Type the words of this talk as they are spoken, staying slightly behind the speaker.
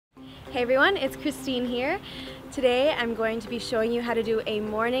Hey everyone, it's Christine here. Today I'm going to be showing you how to do a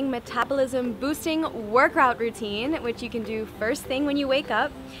morning metabolism boosting workout routine, which you can do first thing when you wake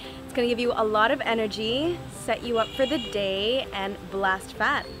up. It's going to give you a lot of energy, set you up for the day, and blast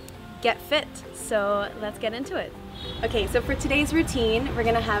fat. Get fit. So let's get into it. Okay, so for today's routine, we're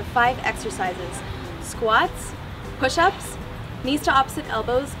going to have 5 exercises: squats, push-ups, knees to opposite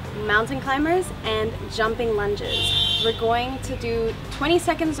elbows, mountain climbers, and jumping lunges. We're going to do 20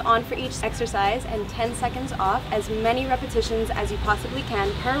 seconds on for each exercise and 10 seconds off, as many repetitions as you possibly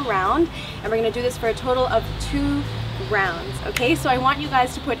can per round. And we're gonna do this for a total of 2 rounds, okay? So I want you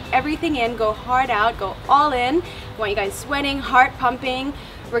guys to put everything in, go hard out, go all in. I want you guys sweating, heart pumping.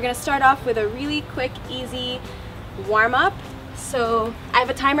 We're gonna start off with a really quick, easy warm-up. So I have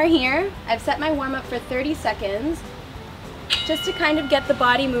a timer here. I've set my warm-up for 30 seconds. Just to kind of get the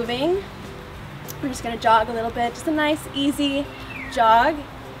body moving. We're just gonna jog a little bit, just a nice, easy jog.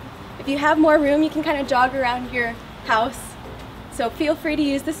 If you have more room, you can kind of jog around your house. So feel free to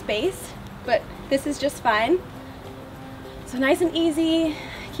use the space, but this is just fine. So nice and easy,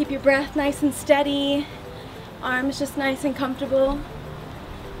 keep your breath nice and steady, arms just nice and comfortable,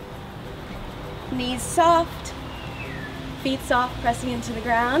 knees soft, feet soft, pressing into the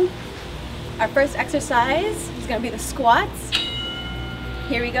ground. Our first exercise is going to be the squats.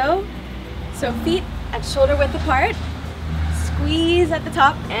 Here we go. So feet at shoulder width apart. Squeeze at the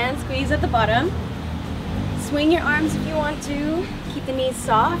top and squeeze at the bottom. Swing your arms if you want to. Keep the knees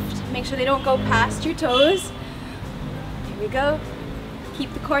soft. Make sure they don't go past your toes. Here we go.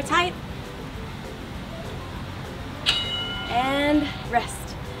 Keep the core tight. And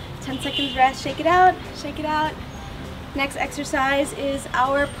rest. 10 seconds rest. Shake it out. Shake it out. Next exercise is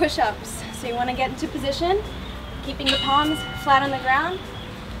our push-ups. So you want to get into position, keeping the palms flat on the ground,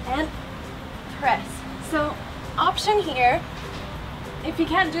 and press. So option here, if you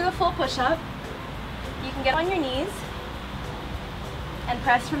can't do the full push-up, you can get on your knees and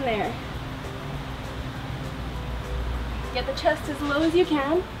press from there. Get the chest as low as you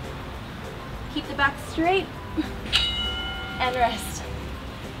can, keep the back straight, and rest.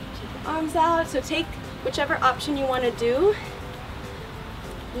 Take the arms out, so take whichever option you want to do.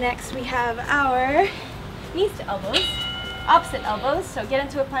 Next we have our knees to elbows, opposite elbows, so get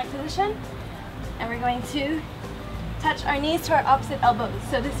into a plank position, and we're going to touch our knees to our opposite elbows.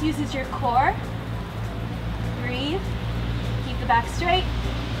 So this uses your core. Breathe, keep the back straight.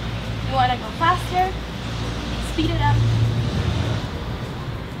 You want to go faster, speed it up.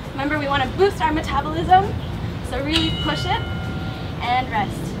 Remember, we want to boost our metabolism, so really push it and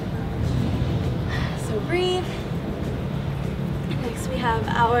rest. So breathe. Next we have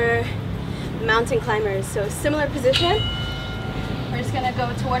our mountain climbers. So similar position. We're just gonna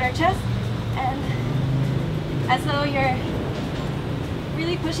go toward our chest, and as though you're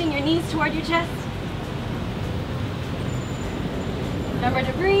really pushing your knees toward your chest. Remember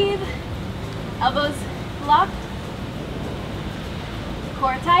to breathe. Elbows locked.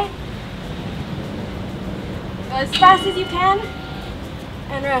 Core tight. Go as fast as you can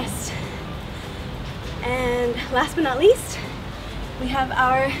and rest. And last but not least, we have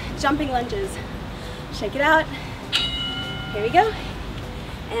our jumping lunges. Shake it out. Here we go.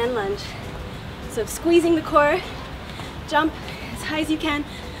 And lunge. So squeezing the core, jump as high as you can.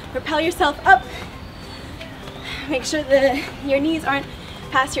 Propel yourself up. Make sure that your knees aren't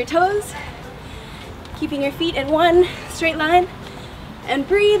past your toes. Keeping your feet in one straight line. And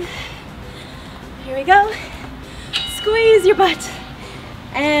breathe. Here we go. Squeeze your butt.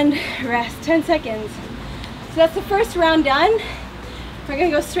 And rest. 10 seconds. So that's the first round done. We're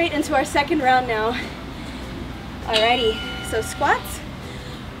gonna go straight into our second round now. Alrighty, so squats.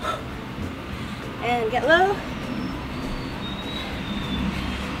 And get low.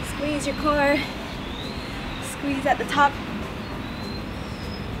 Squeeze your core. Squeeze at the top.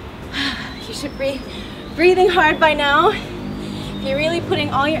 You should be breathing hard by now. You're really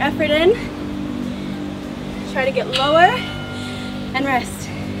putting all your effort in. Try to get lower and rest.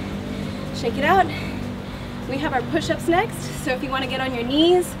 Shake it out. We have our push-ups next, so if you want to get on your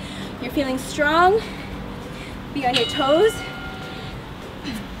knees, you're feeling strong, be on your toes.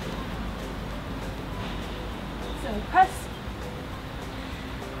 So press.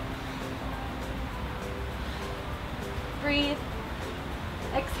 Breathe.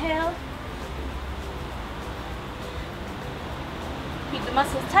 Exhale. Keep the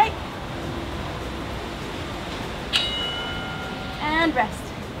muscles tight. And rest.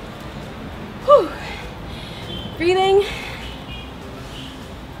 Whew. Breathing.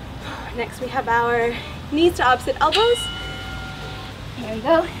 Next we have our knees to opposite elbows. Here we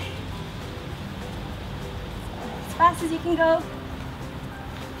go. As fast as you can go.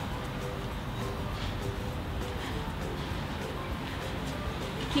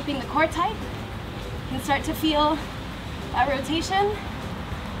 keeping the core tight. You can start to feel that rotation.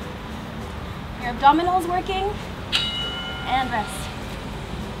 Your abdominals working, and rest.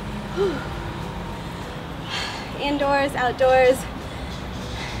 Whew. Indoors, outdoors.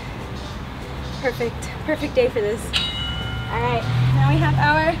 Perfect day for this. All right, now we have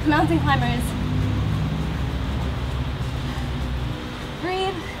our mountain climbers.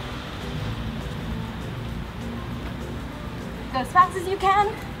 Breathe. Go as fast as you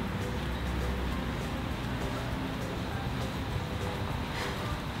can.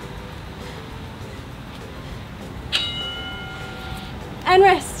 And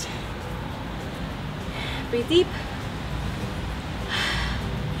rest. Breathe deep.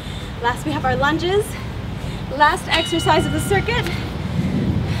 Last, we have our lunges. Last exercise of the circuit.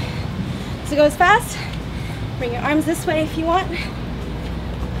 So go as fast. Bring your arms this way if you want.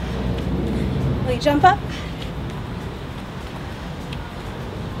 Really jump up.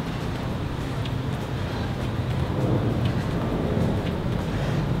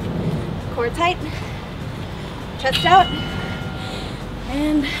 Core tight. Chest out.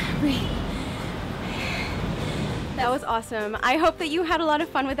 And breathe. That was awesome. I hope that you had a lot of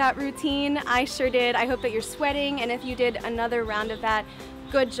fun with that routine. I sure did. I hope that you're sweating, and if you did another round of that,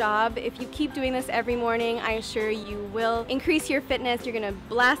 good job. If you keep doing this every morning, I assure you will increase your fitness. You're gonna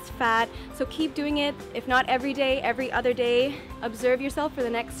blast fat, so keep doing it. If not every day, every other day. Observe yourself for the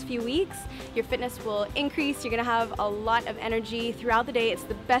next few weeks. Your fitness will increase. You're gonna have a lot of energy throughout the day. It's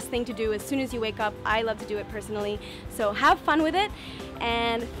the best thing to do as soon as you wake up. I love to do it personally. So have fun with it,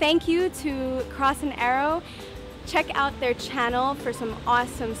 and thank you to Cross and Arrow. Check out their channel for some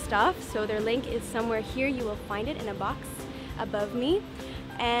awesome stuff. So their link is somewhere here. You will find it in a box above me.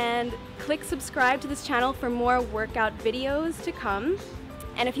 And click subscribe to this channel for more workout videos to come.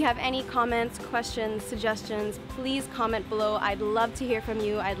 And if you have any comments, questions, suggestions, please comment below. I'd love to hear from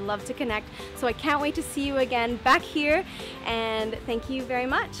you. I'd love to connect. So I can't wait to see you again back here. And thank you very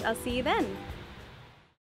much. I'll see you then.